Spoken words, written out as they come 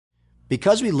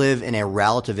Because we live in a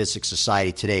relativistic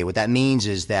society today, what that means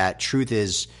is that truth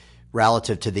is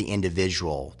relative to the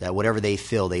individual, that whatever they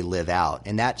feel, they live out.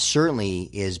 And that certainly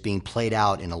is being played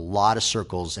out in a lot of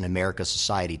circles in America's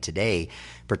society today,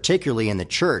 particularly in the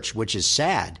church, which is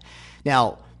sad.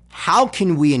 Now, how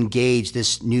can we engage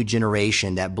this new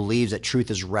generation that believes that truth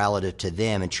is relative to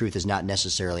them and truth is not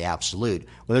necessarily absolute?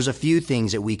 Well, there's a few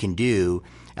things that we can do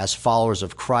as followers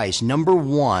of Christ. Number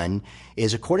one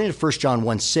is, according to 1 John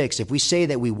 1:6, if we say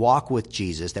that we walk with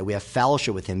Jesus, that we have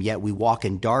fellowship with him, yet we walk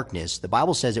in darkness, the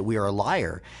Bible says that we are a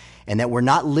liar and that we're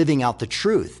not living out the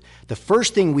truth. The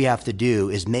first thing we have to do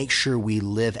is make sure we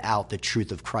live out the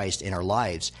truth of Christ in our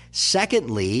lives.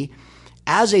 Secondly,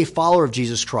 as a follower of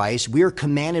Jesus Christ, we are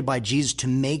commanded by Jesus to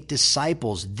make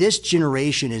disciples. This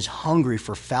generation is hungry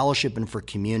for fellowship and for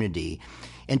community.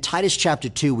 In Titus chapter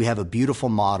 2, we have a beautiful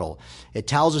model. It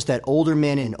tells us that older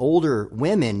men and older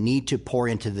women need to pour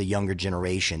into the younger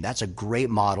generation. That's a great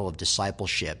model of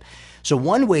discipleship. So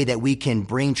one way that we can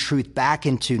bring truth back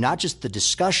into not just the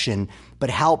discussion, but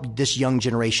help this young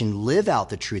generation live out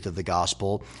the truth of the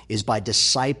gospel is by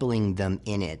discipling them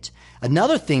in it.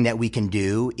 Another thing that we can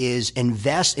do is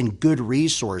invest in good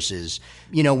resources.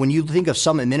 You know, when you think of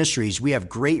Summit Ministries, we have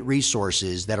great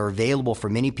resources that are available for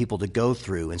many people to go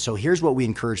through. And so here's what we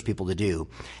encourage people to do.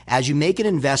 As you make an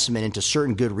investment into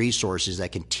certain good resources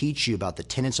that can teach you about the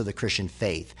tenets of the Christian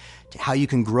faith, how you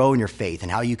can grow in your faith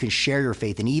and how you can share your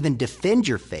faith and even defend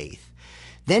your faith,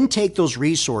 then take those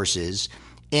resources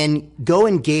and go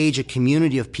engage a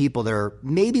community of people that are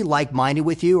maybe like-minded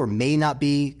with you or may not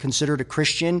be considered a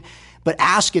Christian, but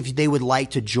ask if they would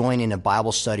like to join in a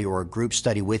Bible study or a group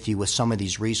study with you with some of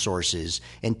these resources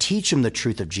and teach them the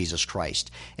truth of Jesus Christ.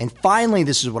 And finally,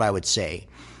 this is what I would say.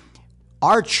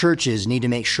 Our churches need to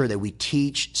make sure that we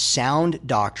teach sound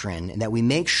doctrine and that we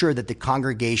make sure that the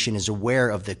congregation is aware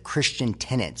of the Christian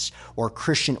tenets or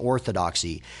Christian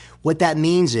orthodoxy. What that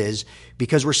means is,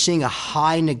 because we're seeing a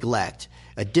high neglect,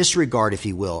 a disregard, if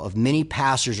you will, of many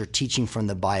pastors are teaching from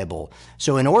the Bible.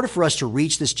 So in order for us to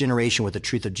reach this generation with the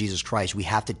truth of Jesus Christ, we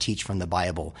have to teach from the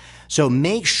Bible. So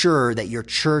make sure that your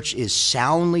church is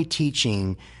soundly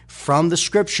teaching from the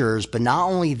scriptures, but not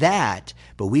only that,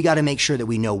 but we got to make sure that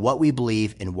we know what we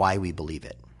believe and why we believe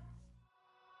it.